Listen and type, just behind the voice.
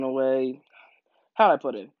say, how do I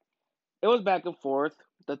put it? It was back and forth.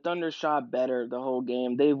 The Thunder shot better the whole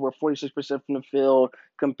game. They were 46% from the field,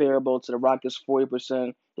 comparable to the Rockets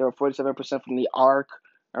 40%. They were 47% from the arc,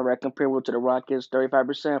 all right, comparable to the Rockets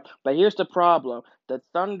 35%. But here's the problem: the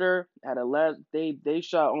Thunder had a less. They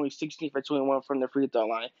shot only 16 for 21 from the free throw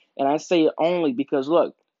line, and I say only because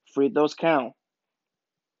look, free throws count.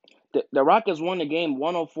 The Rockets won the game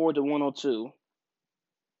 104 to 102.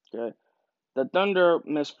 Okay. The Thunder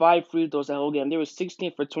missed 5 free throws the whole game. They were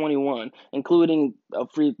 16 for 21, including a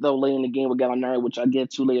free throw late in the game with Gallinari, which I'll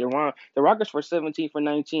get to later on. The Rockets were 17 for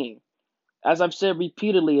 19. As I've said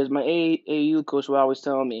repeatedly, as my AAU coach will always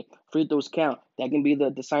tell me, free throws count. That can be the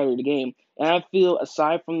decider of the game. And I feel,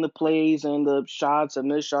 aside from the plays and the shots and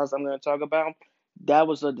missed shots I'm going to talk about, that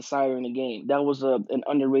was a decider in the game. That was an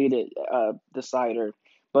underrated decider.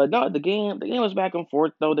 But no, the game was back and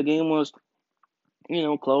forth though. The game was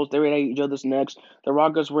close. They were at each other's necks. The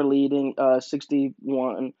Rockets were leading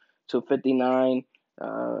 61 to 59.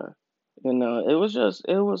 Uh,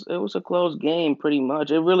 it was a close game pretty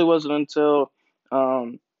much. It really wasn't until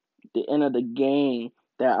um, the end of the game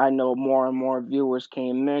that I know more and more viewers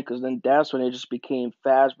came in, because then that's when it just became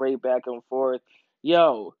fast break back and forth.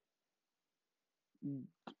 Yo,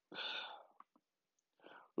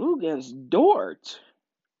 who against Dort?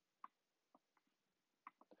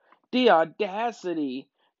 The audacity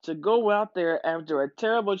to go out there after a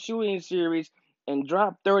terrible shooting series and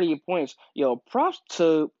drop 30 points. Yo, props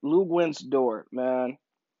to Luguentz Dort, man.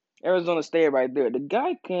 Arizona State right there. The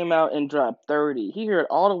guy came out and dropped 30. He heard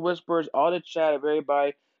all the whispers, all the chat of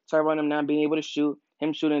everybody talking about him not being able to shoot,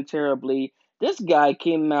 him shooting terribly. This guy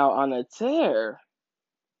came out on a tear.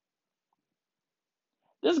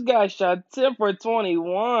 This guy shot 10 for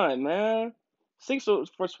 21, man. 6 for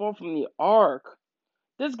 12 from the arc.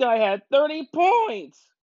 This guy had 30 points.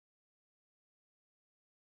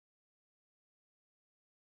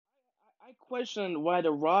 I questioned why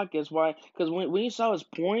the Rockets, why, because when you saw his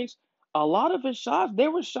points, a lot of his shots, they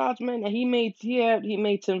were shots, man, that he made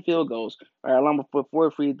 10 field goals, all right, along with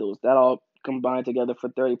 4 free throws. That all combined together for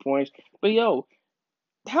 30 points. But yo,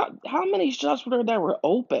 how many shots were there that were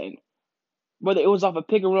open? Whether it was off a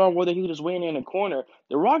pick and roll, whether he was just waiting in the corner,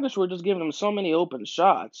 the Rockets were just giving him so many open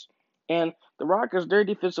shots. And the Rockets, their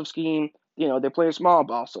defensive scheme, they play small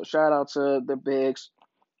ball. So shout out to the bigs,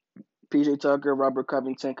 PJ Tucker, Robert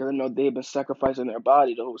Covington, because I know they've been sacrificing their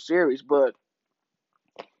body the whole series. But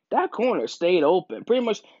that corner stayed open. Pretty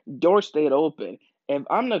much, door stayed open. If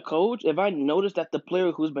I'm the coach, if I notice that the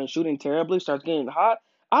player who's been shooting terribly starts getting hot,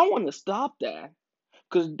 I want to stop that.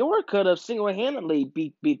 Because Dort could have single-handedly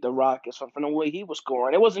beat the Rockets from the way he was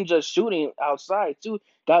scoring. It wasn't just shooting outside too.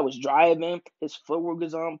 Guy was driving. His footwork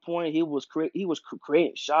was on point. He was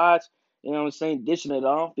creating shots. You know what I'm saying? Dishing it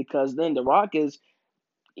off. Because then the Rockets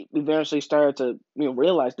eventually started to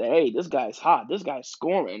realize that, hey, this guy's hot. This guy's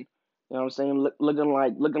scoring. You know what I'm saying? Looking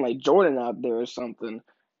like Jordan out there or something.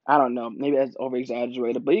 I don't know. Maybe that's over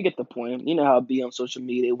exaggerated, but you get the point. You know how it be on social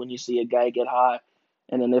media when you see a guy get hot,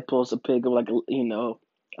 and then they post a pic of like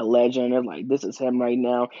a legend. They're like, this is him right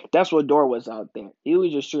now. That's what Dort was out there. He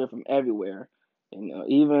was just shooting from everywhere.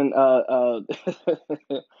 Even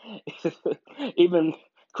even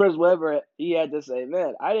Chris Webber, he had to say,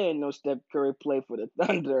 man, I didn't know Steph Curry played for the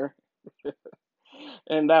Thunder.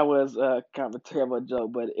 And that was kind of a terrible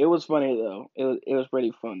joke, but it was funny though. It was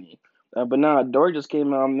pretty funny. But nah, Dort just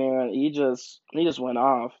came out, man. He just went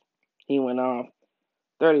off. He went off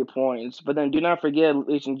 30 points. But then do not forget,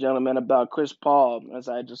 ladies and gentlemen, about Chris Paul, as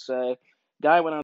I just said. Guy went on